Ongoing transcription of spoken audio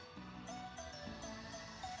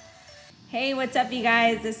Hey, what's up, you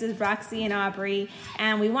guys? This is Roxy and Aubrey,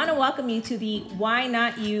 and we want to welcome you to the Why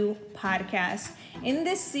Not You podcast. In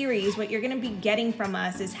this series, what you're going to be getting from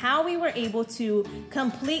us is how we were able to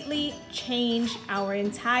completely change our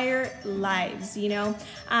entire lives.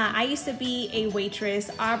 I used to be a waitress.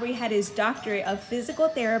 Aubrey had his doctorate of physical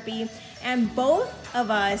therapy, and both of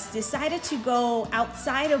us decided to go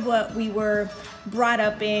outside of what we were brought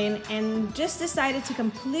up in and just decided to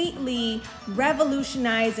completely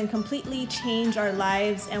revolutionize and completely change our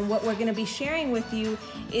lives. And what we're going to be sharing with you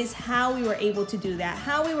is how we were able to do that,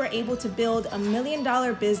 how we were able to build $1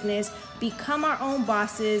 million business, become our own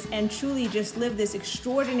bosses, and truly just live this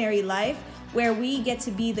extraordinary life where we get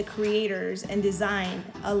to be the creators and design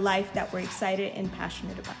a life that we're excited and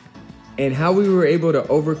passionate about. And how we were able to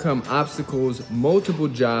overcome obstacles, multiple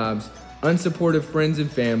jobs, unsupportive friends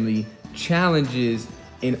and family, challenges,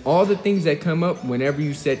 and all the things that come up whenever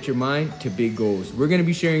you set your mind to big goals. We're going to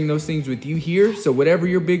be sharing those things with you here. So whatever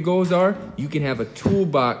your big goals are, you can have a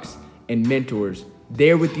toolbox and mentors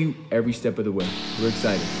there with you every step of the way. We're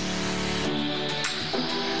excited.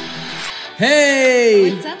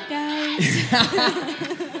 Hey! What's up, guys?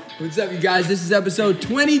 What's up, you guys? This is episode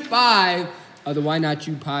 25 of the Why Not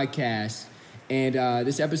You podcast. And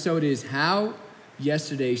this episode is how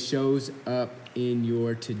yesterday shows up in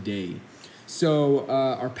your today. So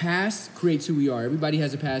our past creates who we are. Everybody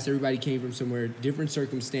has a past. Everybody came from somewhere, different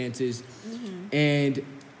circumstances. And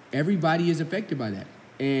everybody is affected by that.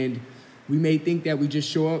 And we may think that we just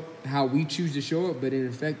show up how we choose to show up, but in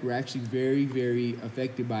effect, we're actually very, very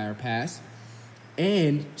affected by our past.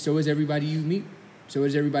 And so is everybody you meet. So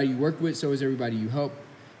is everybody you work with. So is everybody you help.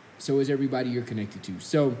 So is everybody you're connected to.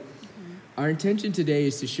 So our intention today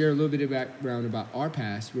is to share a little bit of background about our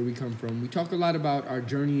past, where we come from. We talk a lot about our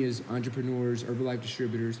journey as entrepreneurs, HerbaLife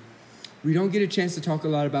distributors. We don't get a chance to talk a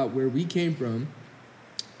lot about where we came from.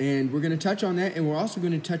 And we're going to touch on that. And we're also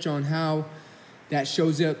going to touch on how that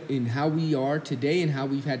shows up in how we are today and how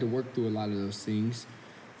we've had to work through a lot of those things.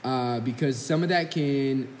 Because some of that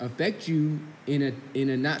can affect you in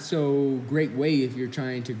a not so great way if you're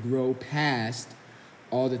trying to grow past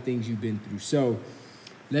all the things you've been through. So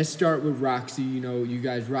let's start with Roxy. You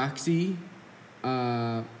guys, Roxy,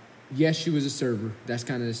 yes, she was a server. That's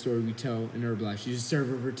kind of the story we tell in HerbaLife. She was a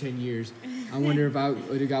server for 10 years. I wonder if I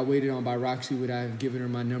would have got waited on by Roxy, would I have given her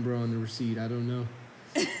my number on the receipt? I don't know.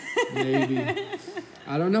 Maybe.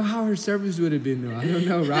 I don't know how her service would have been, though. I don't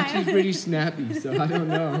know. Roxy's pretty snappy, so I don't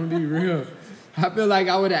know. I'm going to be real. I feel like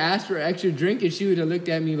I would have asked for extra drink, and she would have looked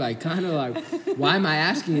at me kind of like, why am I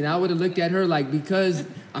asking? And I would have looked at her because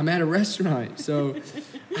I'm at a restaurant. So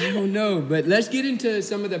I don't know. But let's get into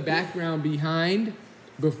some of the background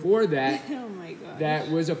before that. Oh, my gosh. That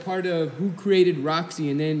was a part of who created Roxy,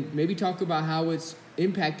 and then maybe talk about how it's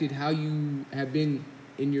impacted how you have been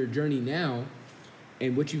in your journey now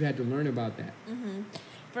and what you've had to learn about that. Mm-hmm.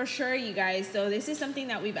 For sure, you guys. So this is something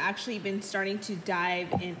that we've actually been starting to dive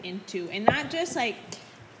into, and not just a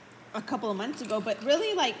couple of months ago, but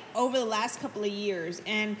really over the last couple of years.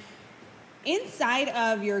 And inside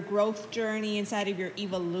of your growth journey, inside of your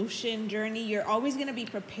evolution journey, you're always going to be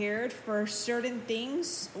prepared for certain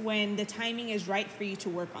things when the timing is right for you to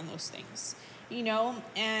work on those things,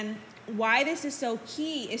 and why this is so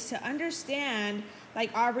key is to understand, like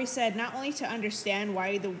Aubrey said, not only to understand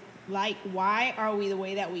why are we the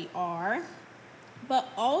way that we are, but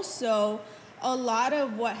also a lot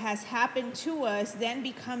of what has happened to us then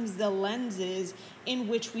becomes the lenses in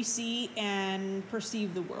which we see and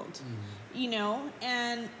perceive the world,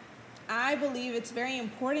 and I believe it's very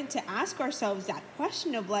important to ask ourselves that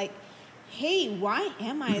question of hey, why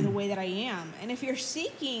am I the way that I am? And if you're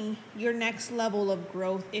seeking your next level of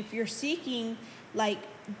growth, if you're seeking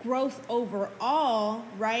growth overall,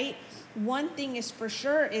 right? One thing is for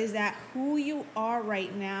sure is that who you are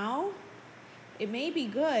right now, it may be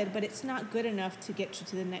good, but it's not good enough to get you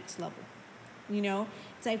to the next level.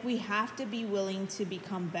 It's we have to be willing to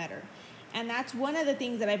become better. And that's one of the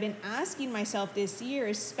things that I've been asking myself this year,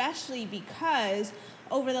 especially because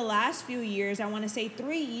over the last few years, I want to say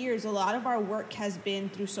 3 years, a lot of our work has been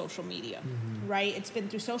through social media, right? It's been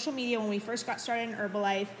through social media. When we first got started in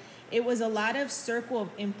HerbaLife, it was a lot of circle of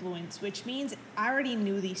influence, which means I already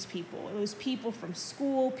knew these people. It was people from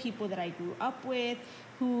school, people that I grew up with,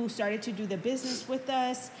 who started to do the business with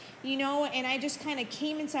us, and I just kind of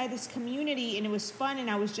came inside this community, and it was fun,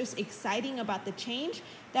 and I was just exciting about the change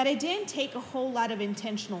that it didn't take a whole lot of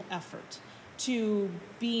intentional effort to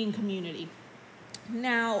be in community.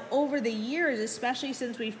 Now, over the years, especially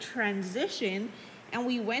since we've transitioned and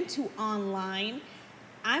we went to online,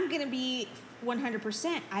 I'm going to be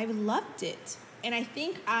 100%. I've loved it. And I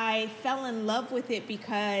think I fell in love with it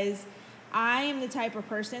because I am the type of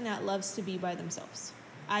person that loves to be by themselves.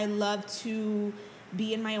 I love to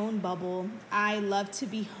be in my own bubble. I love to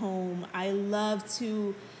be home.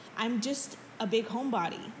 I'm just a big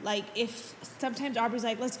homebody. Like, if sometimes Aubrey's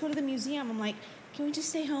like, let's go to the museum, I'm like, can we just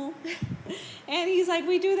stay home? And he's like,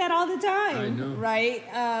 we do that all the time. I know. Right?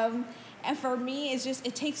 And for me,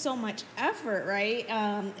 it takes so much effort, right?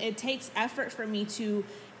 It takes effort for me to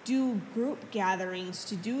do group gatherings,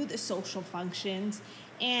 to do the social functions.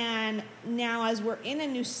 And now, as we're in a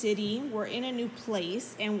new city, we're in a new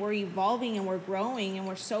place, and we're evolving and we're growing, and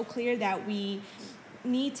we're so clear that we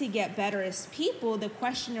need to get better as people, the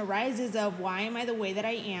question arises of, why am I the way that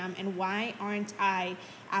I am, and why aren't I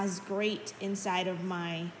as great inside of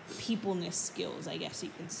my peopleness skills, I guess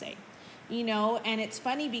you can say. And it's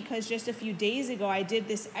funny because just a few days ago, I did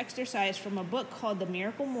this exercise from a book called The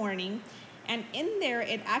Miracle Morning, and in there,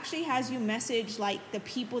 it actually has you message like the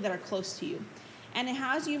people that are close to you. And it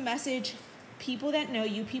has you message people that know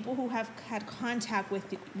you, people who have had contact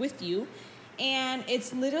with you. And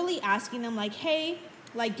it's literally asking them like, hey,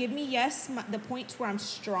 like, give me, the points where I'm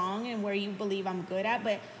strong and where you believe I'm good at,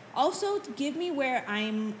 but also give me where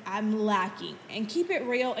I'm lacking. And keep it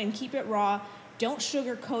real and keep it raw. Don't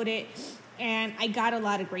sugarcoat it. And I got a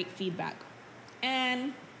lot of great feedback.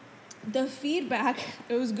 And the feedback,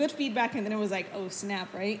 it was good feedback, and then it was like, oh,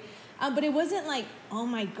 snap, right? But it wasn't like, oh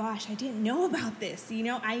my gosh, I didn't know about this.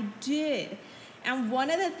 I did. And one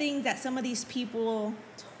of the things that some of these people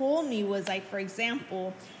told me was like, for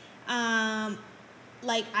example,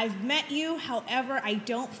 like, I've met you, however, I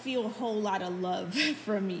don't feel a whole lot of love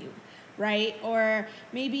from you, right? Or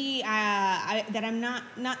maybe that I'm not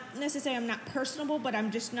necessarily, I'm not personable, but I'm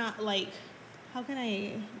just not like, how can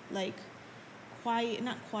I, like,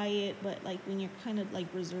 not quiet, but like when you're kind of like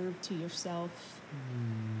reserved to yourself.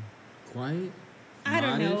 Quiet? I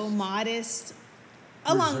don't know, modest,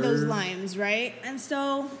 along those lines, right? And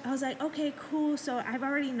so I was like, okay, cool. So I've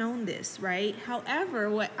already known this, right? However,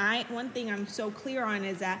 one thing I'm so clear on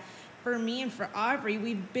is that for me and for Aubrey,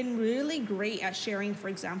 we've been really great at sharing, for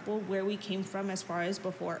example, where we came from as far as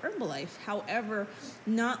before HerbaLife. However,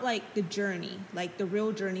 not like the journey, like the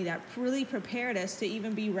real journey that really prepared us to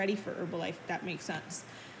even be ready for HerbaLife, if that makes sense.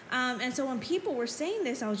 And so when people were saying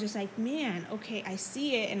this, I was just like, man, okay, I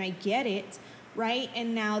see it and I get it, right?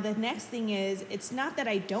 And now the next thing is, it's not that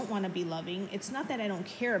I don't want to be loving. It's not that I don't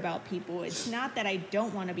care about people. It's not that I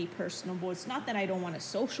don't want to be personable. It's not that I don't want to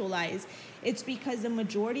socialize. It's because the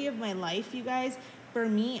majority of my life, you guys, for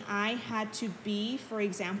me, I had to be, for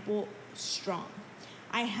example, strong.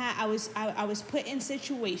 I was put in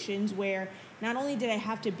situations where not only did I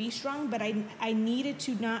have to be strong, but I needed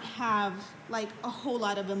to not have like a whole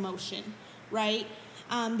lot of emotion, right?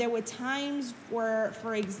 There were times where,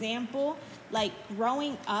 for example, like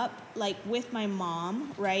growing up, like with my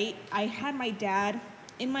mom, right? I had my dad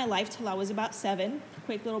in my life till I was about 7.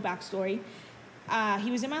 Quick little backstory.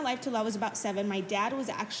 He was in my life till I was about 7. My dad was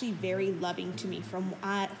actually very loving to me from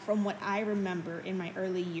what I remember in my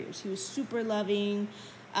early years. He was super loving,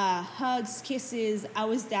 hugs, kisses. I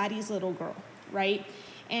was daddy's little girl, right?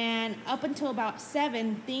 And up until about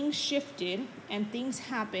 7, things shifted and things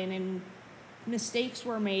happened and mistakes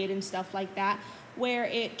were made and stuff like that, where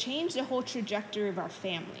it changed the whole trajectory of our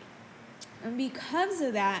family. And because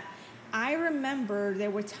of that, I remember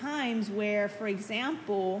there were times where, for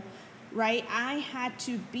example, right, I had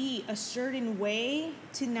to be a certain way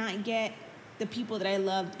to not get the people that I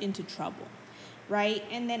loved into trouble, right?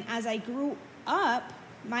 And then as I grew up,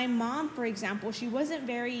 my mom, for example, she wasn't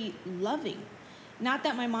very loving. Not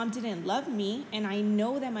that my mom didn't love me, and I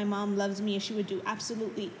know that my mom loves me and she would do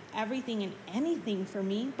absolutely everything and anything for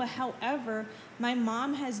me. But however, my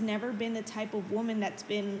mom has never been the type of woman that's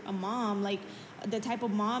been a mom, like the type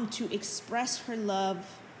of mom to express her love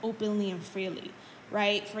openly and freely,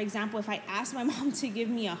 right? For example, if I ask my mom to give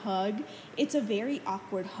me a hug, it's a very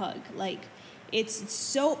awkward hug. Like, it's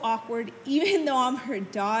so awkward, even though I'm her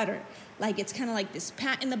daughter. Like, it's kind of like this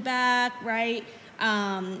pat in the back, right?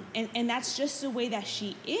 And that's just the way that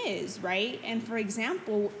she is, right? And for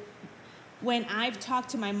example, when I've talked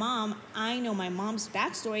to my mom, I know my mom's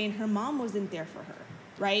backstory, and her mom wasn't there for her,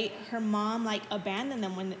 right? Her mom like abandoned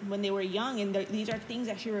them when they were young, and these are things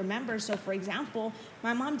that she remembers. So for example,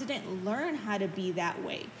 my mom didn't learn how to be that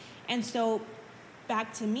way. And so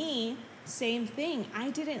back to me, same thing.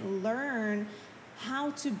 I didn't learn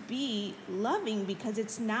how to be loving because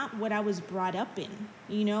it's not what I was brought up in.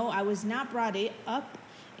 You know, I was not brought up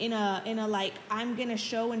in a like, I'm going to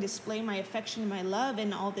show and display my affection and my love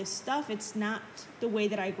and all this stuff. It's not the way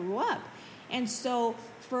that I grew up. And so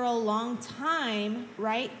for a long time,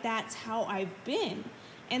 right, that's how I've been.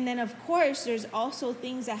 And then, of course, there's also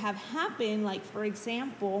things that have happened. Like, for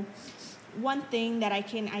example, one thing that I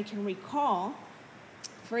can recall,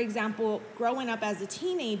 for example, growing up as a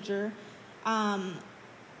teenager,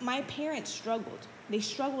 my parents struggled. They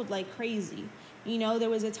struggled like crazy. You know, there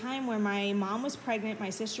was a time where my mom was pregnant, my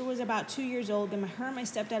sister was about 2 years old, and her and my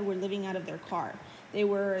stepdad were living out of their car.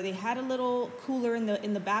 They had a little cooler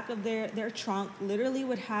in the back of their trunk, literally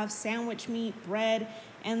would have sandwich meat, bread,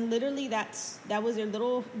 and literally that was their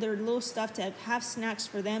little stuff to have snacks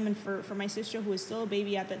for them and for my sister, who was still a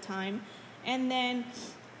baby at that time. And then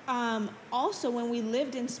also when we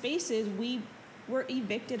lived in spaces, we were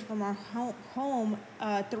evicted from our home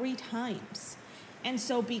 3 times. And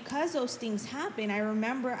so because those things happen, I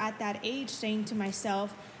remember at that age saying to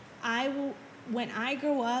myself, when I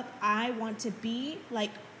grow up, I want to be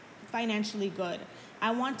like financially good.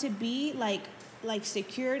 I want to be like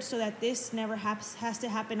secured so that this never has to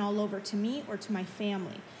happen all over to me or to my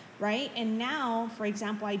family, right? And now, for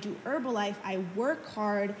example, I do HerbaLife. I work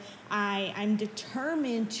hard. I'm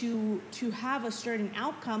determined to have a certain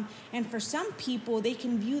outcome. And for some people, they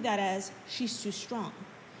can view that as she's too strong.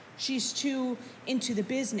 She's too into the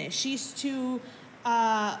business. She's too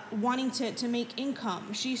wanting to make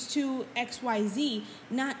income. She's too XYZ,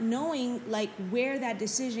 not knowing like where that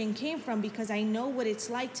decision came from, because I know what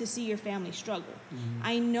it's like to see your family struggle. Mm-hmm.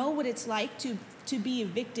 I know what it's like to be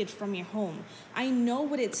evicted from your home. I know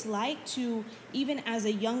what it's like to, even as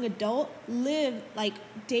a young adult, live like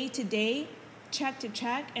day to day, check to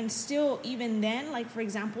check, and still even then, like for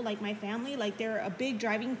example, like my family, like they're a big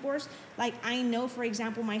driving force. Like I know, for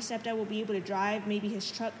example, my stepdad will be able to drive maybe his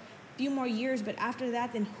truck a few more years, but after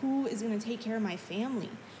that, then who is going to take care of my family,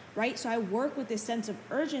 right? So I work with this sense of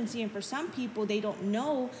urgency, and for some people, they don't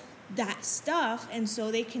know that stuff, and so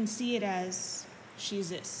they can see it as she's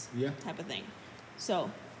this type of thing. So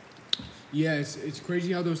yeah, it's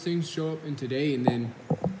crazy how those things show up in today. And then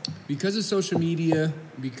because of social media,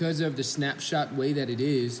 because of the snapshot way that it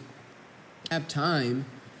is, I have time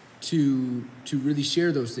to really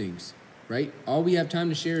share those things, right? All we have time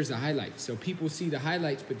to share is the highlights. So people see the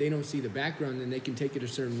highlights, but they don't see the background, and they can take it a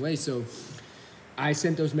certain way. So I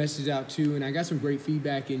sent those messages out too, and I got some great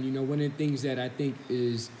feedback. And, you know, one of the things that I think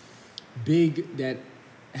is big that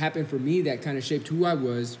happened for me that kind of shaped who I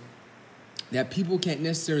was, that people can't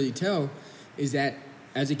necessarily tell, is that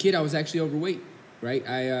as a kid, I was actually overweight, right?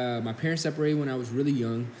 My parents separated when I was really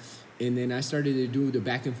young, and then I started to do the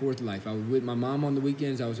back and forth life. I was with my mom on the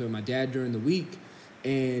weekends. I was with my dad during the week,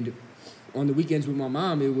 and on the weekends with my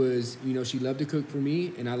mom, it was, you know, she loved to cook for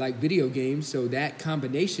me, and I like video games, so that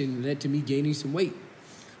combination led to me gaining some weight,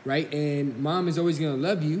 right? And mom is always going to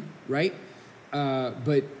love you, right?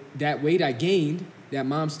 But that weight I gained, that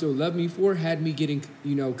mom still loved me for, had me getting,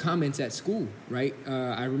 you know, comments at school, right?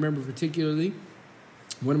 I remember particularly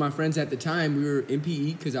one of my friends at the time, we were in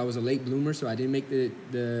PE because I was a late bloomer, so I didn't make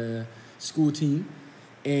the school team.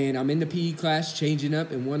 And I'm in the PE class changing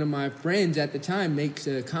up, and one of my friends at the time makes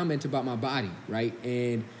a comment about my body, right?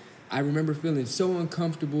 And I remember feeling so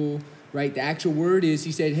uncomfortable, right? The actual word is,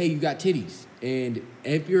 he said, "Hey, you got titties." And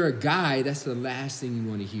if you're a guy, that's the last thing you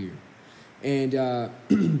want to hear. And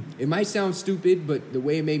it might sound stupid, but the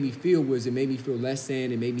way it made me feel was it made me feel less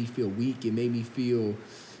than, it made me feel weak, it made me feel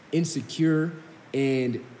insecure.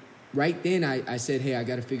 And right then I said, hey, I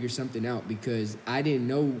got to figure something out, because I didn't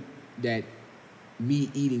know that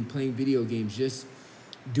me eating, playing video games, just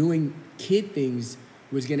doing kid things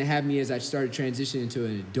was going to have me, as I started transitioning to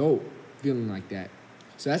an adult, feeling like that.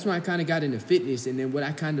 So that's when I kind of got into fitness. And then what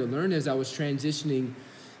I kind of learned as I was transitioning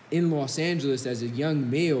in Los Angeles as a young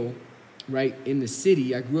male, right, in the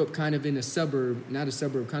city. I grew up kind of in a suburb, not a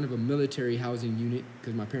suburb, kind of a military housing unit,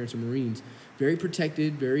 because my parents are Marines. Very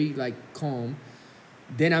protected, very like calm.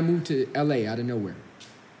 Then I moved to LA out of nowhere.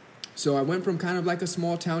 So I went from kind of like a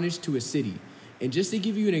small townish to a city. And just to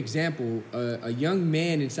give you an example, a young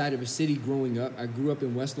man inside of a city growing up, I grew up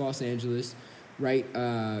in West Los Angeles, right?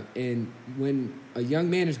 And when a young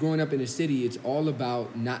man is growing up in a city, it's all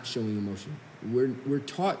about not showing emotion. We're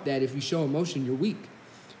taught that if you show emotion, you're weak.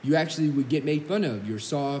 You actually would get made fun of. You're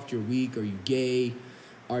soft, you're weak, are you gay?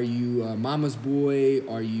 Are you mama's boy?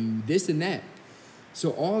 Are you this and that?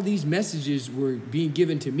 So all these messages were being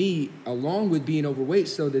given to me along with being overweight.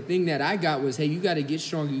 So the thing that I got was, hey, you got to get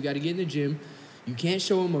stronger. You got to get in the gym. You can't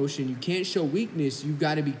show emotion. You can't show weakness. You've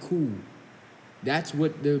got to be cool. That's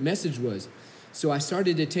what the message was. So I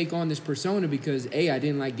started to take on this persona because A, I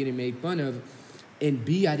didn't like getting made fun of, and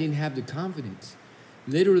B, I didn't have the confidence.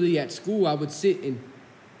 Literally at school, I would sit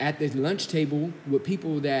at the lunch table with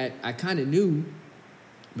people that I kind of knew,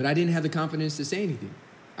 but I didn't have the confidence to say anything.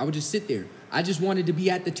 I would just sit there. I just wanted to be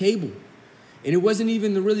at the table. And it wasn't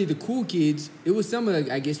even really the cool kids. It was some of,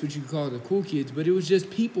 I guess what you could call the cool kids, but it was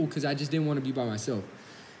just people because I just didn't want to be by myself.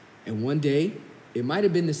 And one day, it might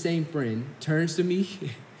have been the same friend, turns to me.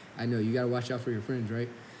 I know, you got to watch out for your friends, right?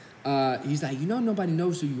 He's like, nobody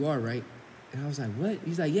knows who you are, right? And I was like, what?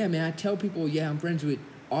 He's like, yeah, man, I tell people, I'm friends with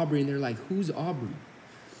Aubrey. And they're like, who's Aubrey?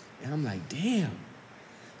 And I'm like, damn.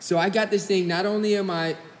 So I got this thing, not only am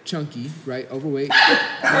I chunky, right, overweight,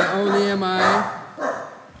 not only am I...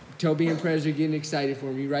 Toby and Prez are getting excited for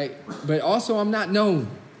me, right? But also I'm not known,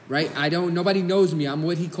 right? Nobody knows me. I'm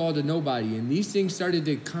what he called a nobody. And these things started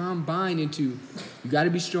to combine into, you got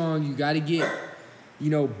to be strong. You got to get,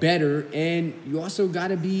 better. And you also got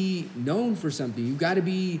to be known for something. You got to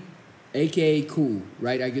be AKA cool,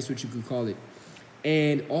 right? I guess what you could call it.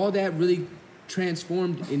 And all that really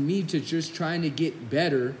transformed in me to just trying to get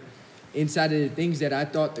better inside of the things that I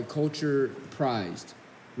thought the culture prized,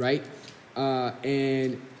 right?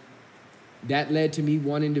 And that led to me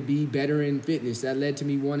wanting to be better in fitness. That led to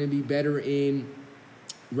me wanting to be better in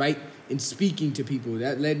speaking to people.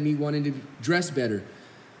 That led me wanting to dress better.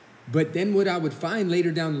 But then what I would find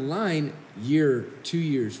later down the line, year, 2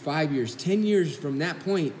 years, 5 years, 10 years from that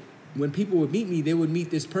point, when people would meet me, they would meet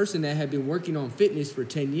this person that had been working on fitness for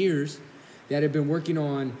 10 years, that had been working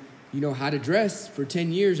on, how to dress for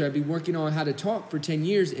 10 years. I'd be working on how to talk for 10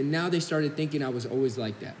 years. And now they started thinking I was always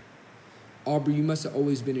like that. Aubrey, you must have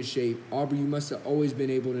always been in shape. Aubrey, you must have always been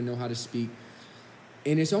able to know how to speak.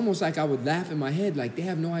 And it's almost like I would laugh in my head, like they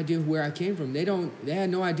have no idea where I came from. They had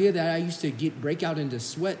no idea that I used to break out into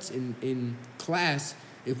sweats in class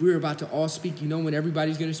if we were about to all speak, when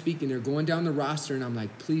everybody's going to speak and they're going down the roster. And I'm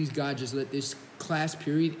like, please, God, just let this class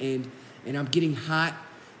period end. And I'm getting hot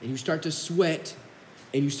and you start to sweat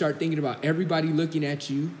and you start thinking about everybody looking at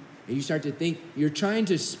you and you start to think you're trying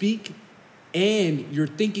to speak and you're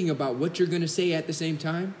thinking about what you're going to say at the same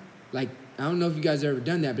time. Like, I don't know if you guys have ever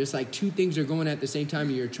done that, but it's like two things are going at the same time,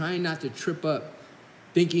 and you're trying not to trip up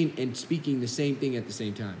thinking and speaking the same thing at the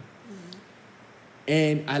same time. Mm-hmm.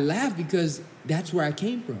 And I laugh because that's where I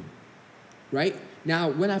came from, right? Now,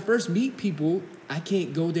 when I first meet people, I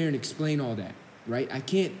can't go there and explain all that, right? I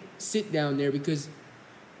can't sit down there because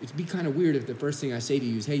it'd be kind of weird if the first thing I say to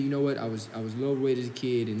you is, hey, you know what? I was low weight as a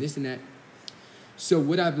kid and this and that. So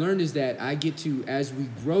what I've learned is that I get to, as we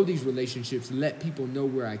grow these relationships, let people know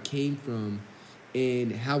where I came from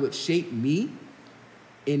and how it shaped me.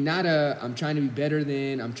 And not I'm trying to be better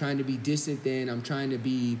than, I'm trying to be distant than, I'm trying to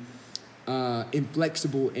be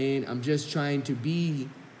inflexible, and I'm just trying to be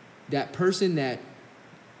that person that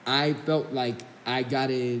I felt like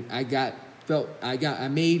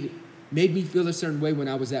made me feel a certain way when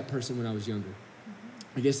I was that person when I was younger.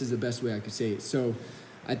 I guess is the best way I could say it. So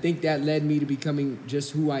I think that led me to becoming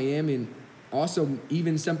just who I am. And also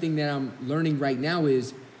even something that I'm learning right now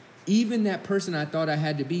is even that person I thought I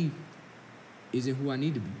had to be isn't who I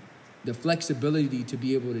need to be. The flexibility to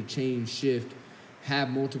be able to change, shift,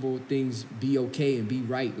 have multiple things be okay and be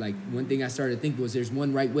right. Like one thing I started to think was there's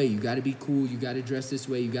one right way. You got to be cool. You got to dress this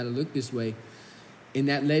way. You got to look this way. And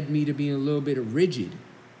that led me to being a little bit rigid.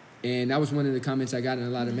 And that was one of the comments I got in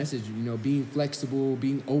a lot of messages, being flexible,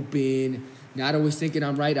 being open, not always thinking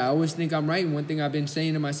I'm right. I always think I'm right. And one thing I've been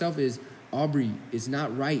saying to myself is, Aubrey, it's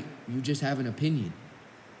not right. You just have an opinion.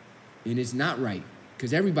 And it's not right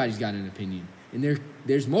because everybody's got an opinion. And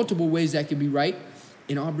there's multiple ways that can be right.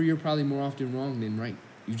 And Aubrey, you're probably more often wrong than right.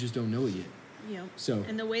 You just don't know it yet. Yeah. So,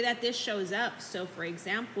 and the way that this shows up. So, for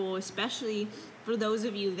example, especially for those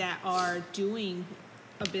of you that are doing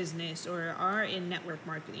a business or are in network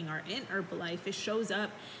marketing or in HerbaLife, it shows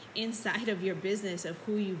up inside of your business of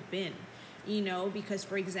who you've been. Because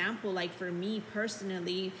for example, like for me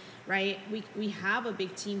personally, right, we have a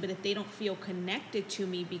big team, but if they don't feel connected to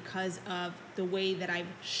me because of the way that I've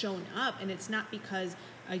shown up, and it's not because,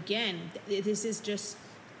 again, this is just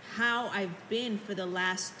how I've been for the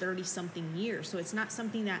last 30 something years. So it's not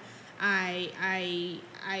something that I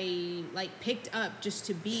like picked up just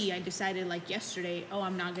to be. I decided like yesterday,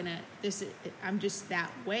 I'm just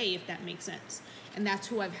that way, if that makes sense. And that's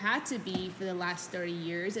who I've had to be for the last 30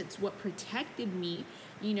 years. It's what protected me.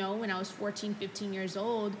 When I was 14, 15 years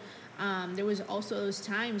old, there was also those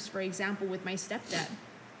times, for example, with my stepdad.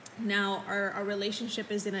 Now, our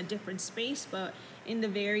relationship is in a different space, but in the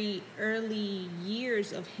very early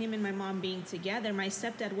years of him and my mom being together, my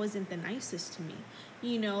stepdad wasn't the nicest to me.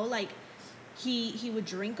 Like he would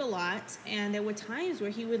drink a lot, and there were times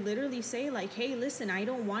where he would literally say like, hey, listen, I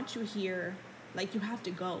don't want you here. Like, you have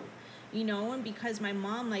to go. And because my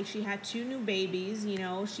mom, like, she had 2 new babies,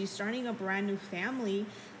 she's starting a brand new family,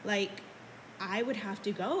 like, I would have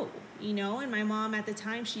to go, and my mom at the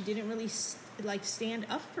time, she didn't really, stand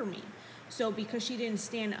up for me. So because she didn't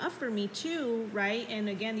stand up for me too, right? And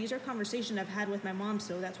again, these are conversations I've had with my mom,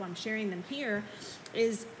 so that's why I'm sharing them here,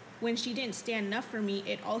 is when she didn't stand up for me,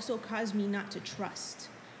 it also caused me not to trust,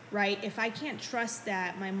 right? If I can't trust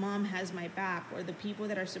that my mom has my back, or the people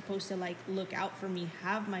that are supposed to like look out for me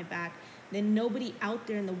have my back, then nobody out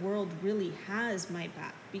there in the world really has my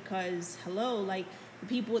back, because like the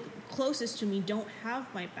people closest to me don't have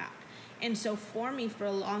my back. And so for me, for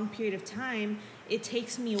a long period of time, it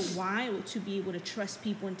takes me a while to be able to trust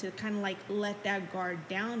people and to kind of like let that guard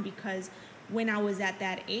down, because when I was at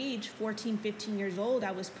that age, 14, 15 years old,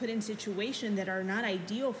 I was put in situations that are not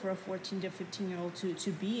ideal for a 14 to 15-year-old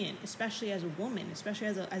to be in, especially as a woman, especially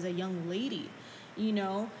as a young lady, you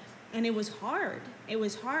know. And it was hard. I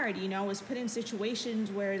was put in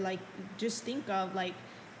situations where, like, just think of like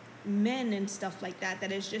men and stuff like that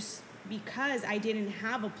is just because I didn't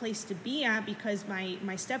have a place to be at, because my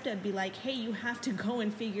stepdad would be like, hey, you have to go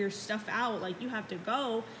and figure stuff out, like you have to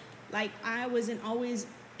go. Like, I wasn't always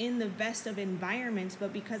in the best of environments,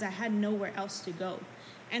 but because I had nowhere else to go.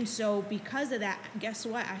 And so because of that, guess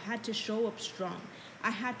what? I had to show up strong. I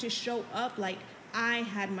had to show up like I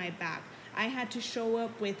had my back. I had to show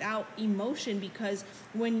up without emotion, because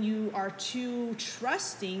when you are too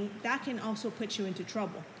trusting, that can also put you into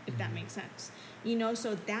trouble, if that makes sense. You know,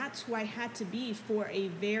 so that's who I had to be for a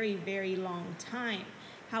very, very long time.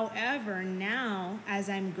 However, now, as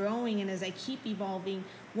I'm growing and as I keep evolving,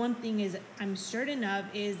 one thing is I'm certain of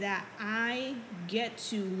is that I get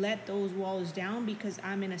to let those walls down because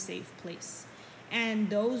I'm in a safe place. And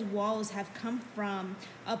those walls have come from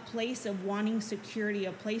a place of wanting security,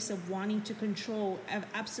 a place of wanting to control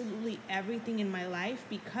absolutely everything in my life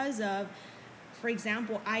because of, for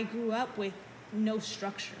example, I grew up with no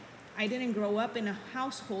structure. I didn't grow up in a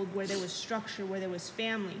household where there was structure, where there was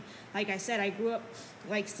family. Like I said, I grew up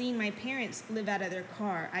like seeing my parents live out of their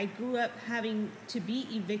car. I grew up having to be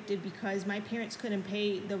evicted because my parents couldn't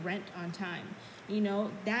pay the rent on time. You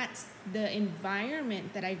know, that's the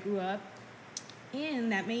environment that I grew up in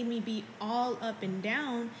that made me be all up and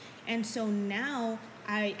down. And so now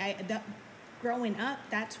growing up,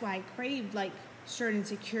 that's why I craved like certain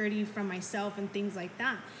security from myself and things like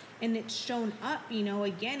that. And it's shown up, you know,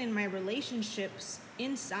 again in my relationships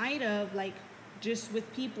inside of like just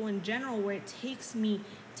with people in general, where it takes me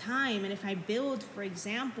time. And if I build, for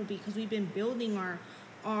example, because we've been building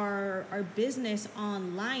our business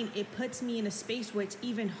online, it puts me in a space where it's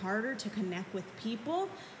even harder to connect with people,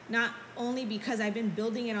 not only because I've been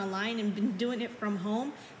building it online and been doing it from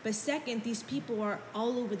home, but second, these people are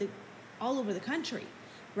all over the country.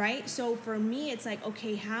 Right? So for me, it's like,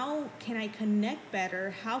 okay, how can I connect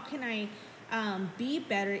better? How can I be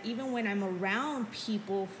better even when I'm around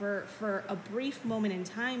people for a brief moment in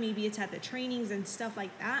time? Maybe it's at the trainings and stuff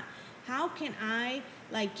like that. How can I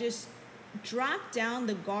like just drop down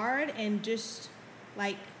the guard and just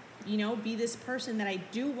like, you know, be this person that I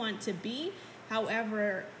do want to be?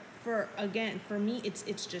 However, for me,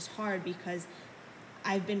 it's just hard because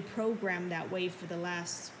I've been programmed that way for the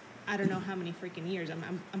last I don't know how many freaking years.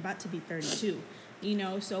 I'm about to be 32, you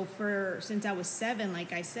know. So since I was 7,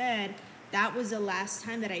 like I said, that was the last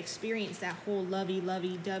time that I experienced that whole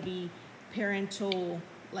lovey-dovey parental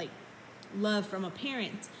like love from a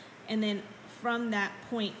parent. And then from that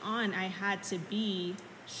point on, I had to be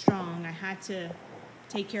strong. I had to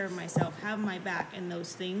take care of myself, have my back, and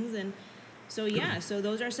those things. And so so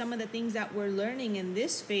those are some of the things that we're learning in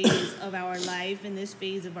this phase of our life, in this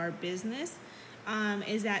phase of our business.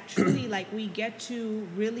 Is that truly like we get to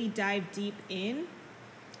really dive deep in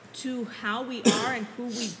to how we are and who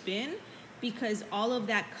we've been, because all of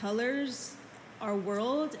that colors our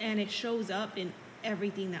world and it shows up in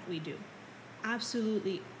everything that we do.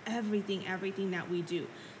 Absolutely everything that we do.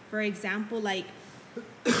 For example, like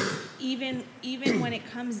even when it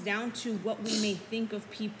comes down to what we may think of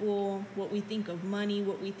people, what we think of money,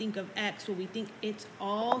 what we think of X, what we think, it's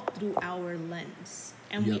all through our lens.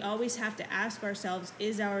 And we always have to ask ourselves,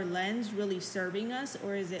 is our lens really serving us,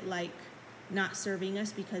 or is it like not serving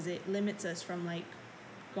us because it limits us from like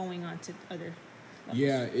going on to other levels?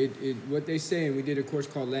 Yeah, what they say, and we did a course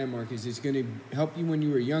called Landmark, is it's going to help you when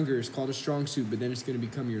you were younger. It's called a strong suit, but then it's going to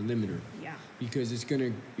become your limiter. Yeah. Because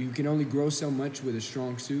you can only grow so much with a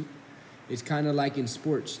strong suit. It's kind of like in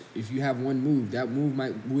sports. If you have one move, that move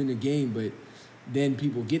might win a game, but then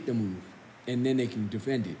people get the move, and then they can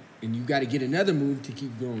defend it. And you got to get another move to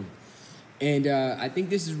keep going. And I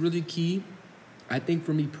think this is really key. I think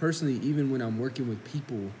for me personally, even when I'm working with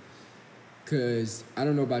people, because I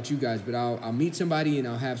don't know about you guys, but I'll meet somebody and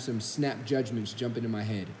I'll have some snap judgments jump into my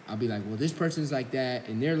head. I'll be like, well, this person's like that,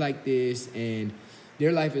 and they're like this, and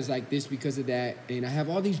their life is like this because of that. And I have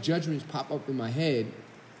all these judgments pop up in my head.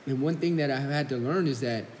 And one thing that I've had to learn is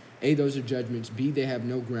that, A, those are judgments. B, they have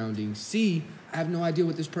no grounding. C, I have no idea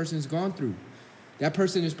what this person's gone through. That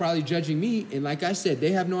person is probably judging me. And like I said,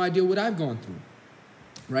 they have no idea what I've gone through,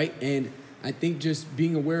 right? And I think just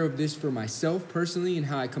being aware of this for myself personally and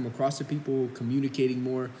how I come across to people, communicating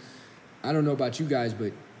more. I don't know about you guys,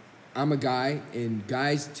 but I'm a guy, and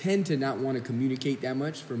guys tend to not want to communicate that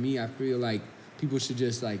much. For me, I feel like people should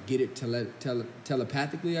just like get it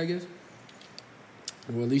telepathically, I guess.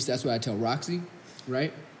 Well, at least that's what I tell Roxy,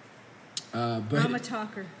 right? But I'm a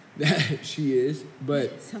talker. She is,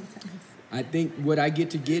 but Sometimes. I think what I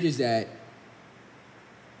get is that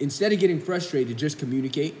instead of getting frustrated, just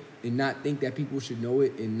communicate and not think that people should know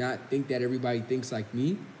it and not think that everybody thinks like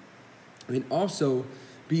me. And also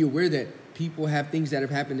be aware that people have things that have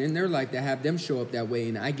happened in their life that have them show up that way.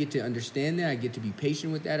 And I get to understand that. I get to be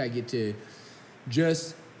patient with that. I get to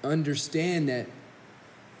just understand that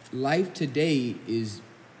life today is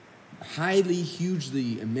highly,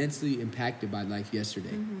 hugely, immensely impacted by life yesterday.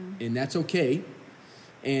 Mm-hmm. And that's okay.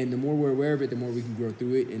 And the more we're aware of it, the more we can grow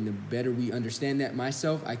through it. And the better we understand that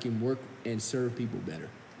myself, I can work and serve people better.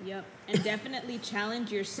 Yep. And definitely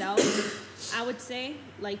challenge yourself, I would say.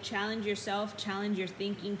 Like, challenge yourself, challenge your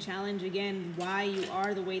thinking, challenge, again, why you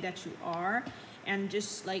are the way that you are. And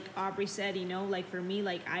just like Aubrey said, you know, like for me,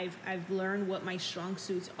 like I've learned what my strong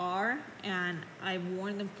suits are, and I've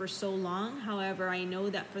worn them for so long. However, I know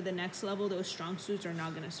that for the next level, those strong suits are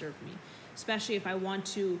not going to serve me, especially if I want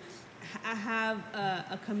to have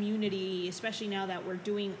a community, especially now that we're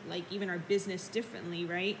doing like even our business differently,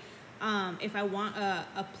 right? If I want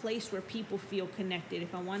a place where people feel connected,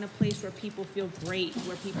 if I want a place where people feel great,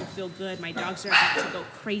 where people feel good. My dogs are about to go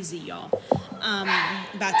crazy, y'all.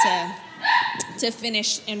 About to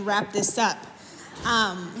finish and wrap this up.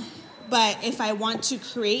 But if I want to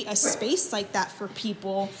create a space like that for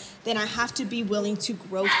people, then I have to be willing to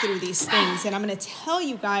grow through these things. And I'm going to tell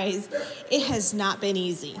you guys, it has not been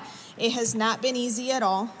easy. It has not been easy at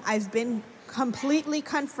all. I've been completely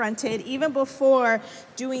confronted even before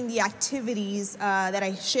doing the activities that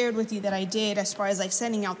I shared with you that I did as far as like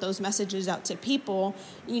sending out those messages out to people.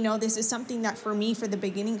 You know, this is something that for me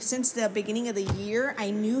since the beginning of the year, I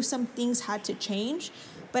knew some things had to change.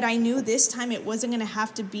 But I knew this time it wasn't going to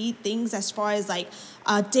have to be things as far as like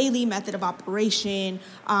a daily method of operation,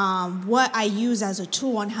 what I use as a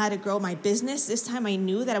tool on how to grow my business. This time I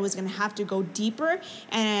knew that I was going to have to go deeper,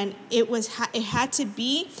 and it had to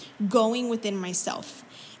be going within myself.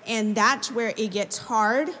 And that's where it gets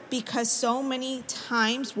hard, because so many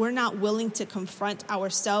times we're not willing to confront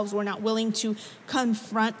ourselves. We're not willing to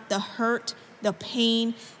confront the hurt, the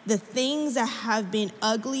pain, the things that have been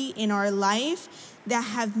ugly in our life that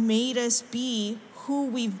have made us be who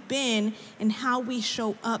we've been and how we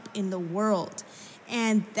show up in the world.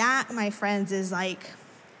 And that, my friends, is like,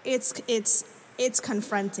 it's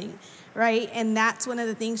confronting, right? And that's one of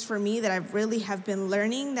the things for me that I really have been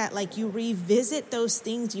learning, that like you revisit those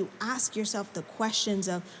things, you ask yourself the questions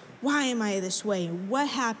of, why am I this way? What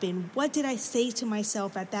happened? What did I say to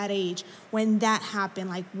myself at that age when that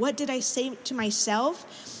happened? Like, what did I say to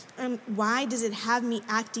myself? And why does it have me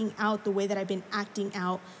acting out the way that I've been acting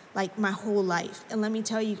out like my whole life? And let me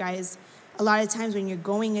tell you guys, a lot of times when you're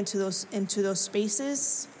going into those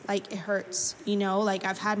spaces, like it hurts, you know, like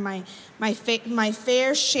I've had my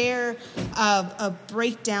fair share of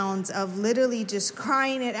breakdowns of literally just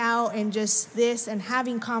crying it out and just this, and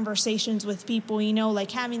having conversations with people, you know,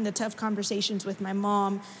 like having the tough conversations with my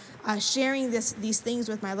mom, sharing these things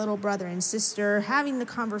with my little brother and sister, having the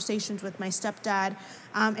conversations with my stepdad,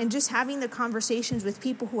 and just having the conversations with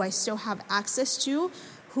people who I still have access to,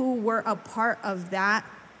 who were a part of that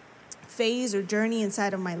phase or journey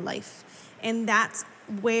inside of my life. And that's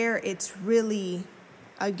where it's really,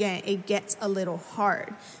 again, it gets a little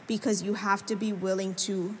hard, because you have to be willing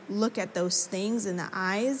to look at those things in the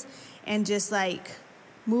eyes and just like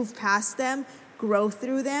move past them, grow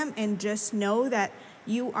through them, and just know that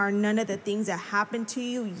you are none of the things that happened to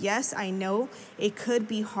you. Yes, I know it could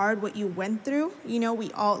be hard what you went through. You know,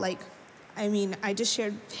 we all I just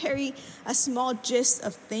shared a small gist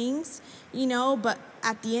of things, you know, but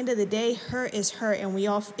at the end of the day, hurt is hurt, and we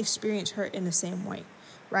all experience hurt in the same way,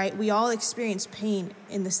 right? We all experience pain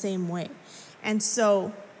in the same way. And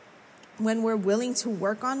so when we're willing to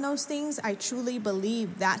work on those things, I truly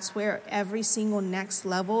believe that's where every single next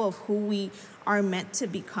level of who we are meant to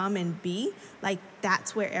become and be, like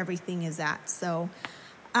that's where everything is at. So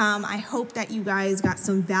I hope that you guys got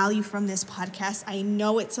some value from this podcast. I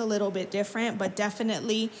know it's a little bit different, but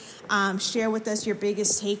definitely share with us your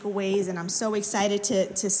biggest takeaways. And I'm so excited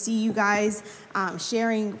to see you guys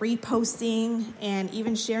sharing, reposting, and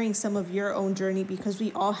even sharing some of your own journey, because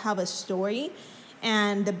we all have a story.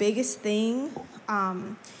 And the biggest thing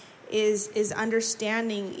is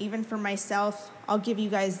understanding, even for myself. I'll give you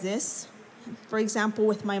guys this. For example,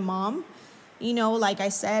 with my mom. You know, like I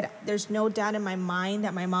said, there's no doubt in my mind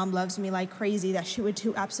that my mom loves me like crazy, that she would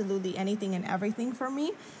do absolutely anything and everything for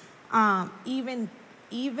me.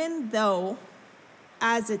 Even though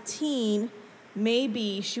as a teen,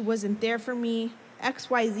 maybe she wasn't there for me,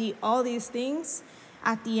 XYZ, all these things,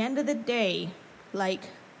 at the end of the day, like,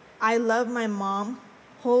 I love my mom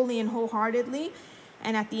wholly and wholeheartedly.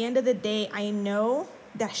 And at the end of the day, I know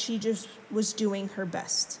that she just was doing her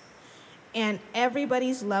best. And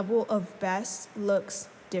everybody's level of best looks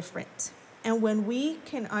different. And when we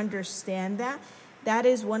can understand that, that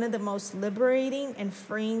is one of the most liberating and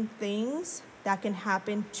freeing things that can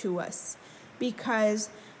happen to us. Because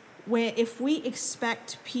if we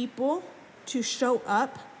expect people to show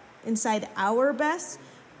up inside our best,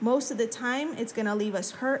 most of the time it's going to leave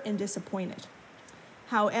us hurt and disappointed.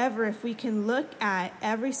 However, if we can look at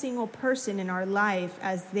every single person in our life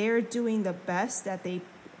as they're doing the best that they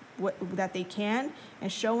can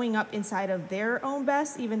and showing up inside of their own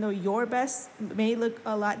best, even though your best may look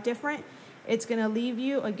a lot different, it's going to leave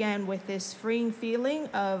you again with this freeing feeling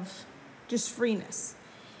of just freeness.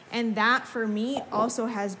 And that for me also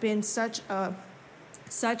has been such a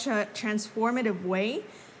transformative way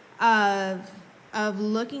of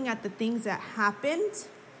looking at the things that happened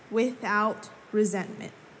without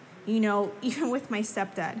resentment, even with my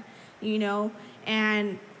stepdad,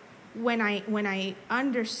 and when I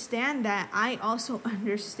understand that, I also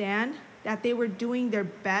understand that they were doing their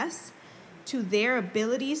best to their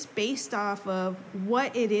abilities based off of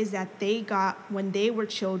what it is that they got when they were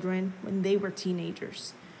children, when they were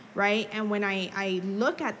teenagers, right? And when I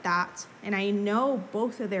look at that and I know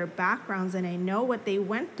both of their backgrounds and I know what they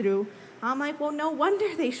went through, I'm like, well, no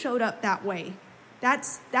wonder they showed up that way.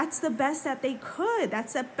 That's the best that they could.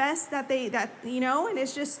 That's the best that and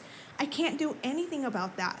it's just, I can't do anything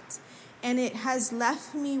about that. And it has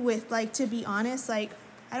left me with, to be honest, I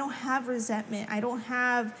don't have resentment. I don't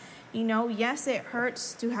have, yes, it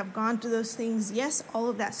hurts to have gone through those things. Yes, all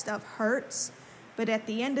of that stuff hurts. But at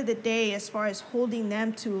the end of the day, as far as holding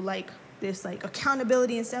them to this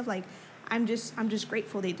accountability and stuff, I'm just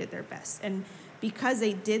grateful they did their best. And because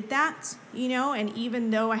they did that, and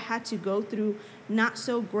even though I had to go through not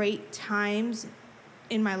so great times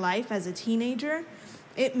in my life as a teenager,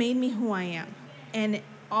 it made me who I am. And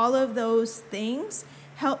all of those things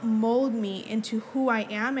help mold me into who I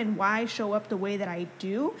am and why I show up the way that I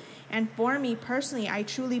do. And for me personally, I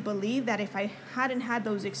truly believe that if I hadn't had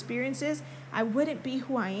those experiences, I wouldn't be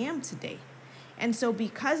who I am today. And so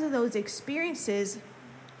because of those experiences,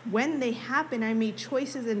 when they happen, I made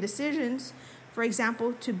choices and decisions, for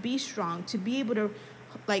example, to be strong, to be able to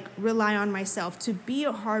rely on myself, to be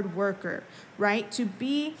a hard worker, right? To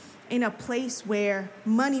be in a place where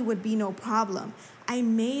money would be no problem. I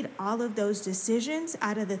made all of those decisions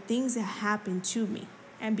out of the things that happened to me.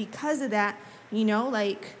 And because of that,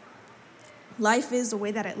 life is the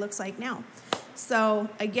way that it looks like now. So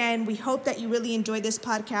again, we hope that you really enjoyed this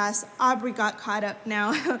podcast. Aubrey got caught up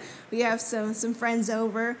now. We have some friends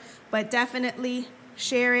over, but definitely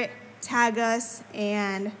share it, tag us,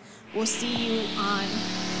 and we'll see you on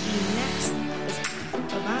the next episode.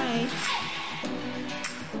 Bye-bye.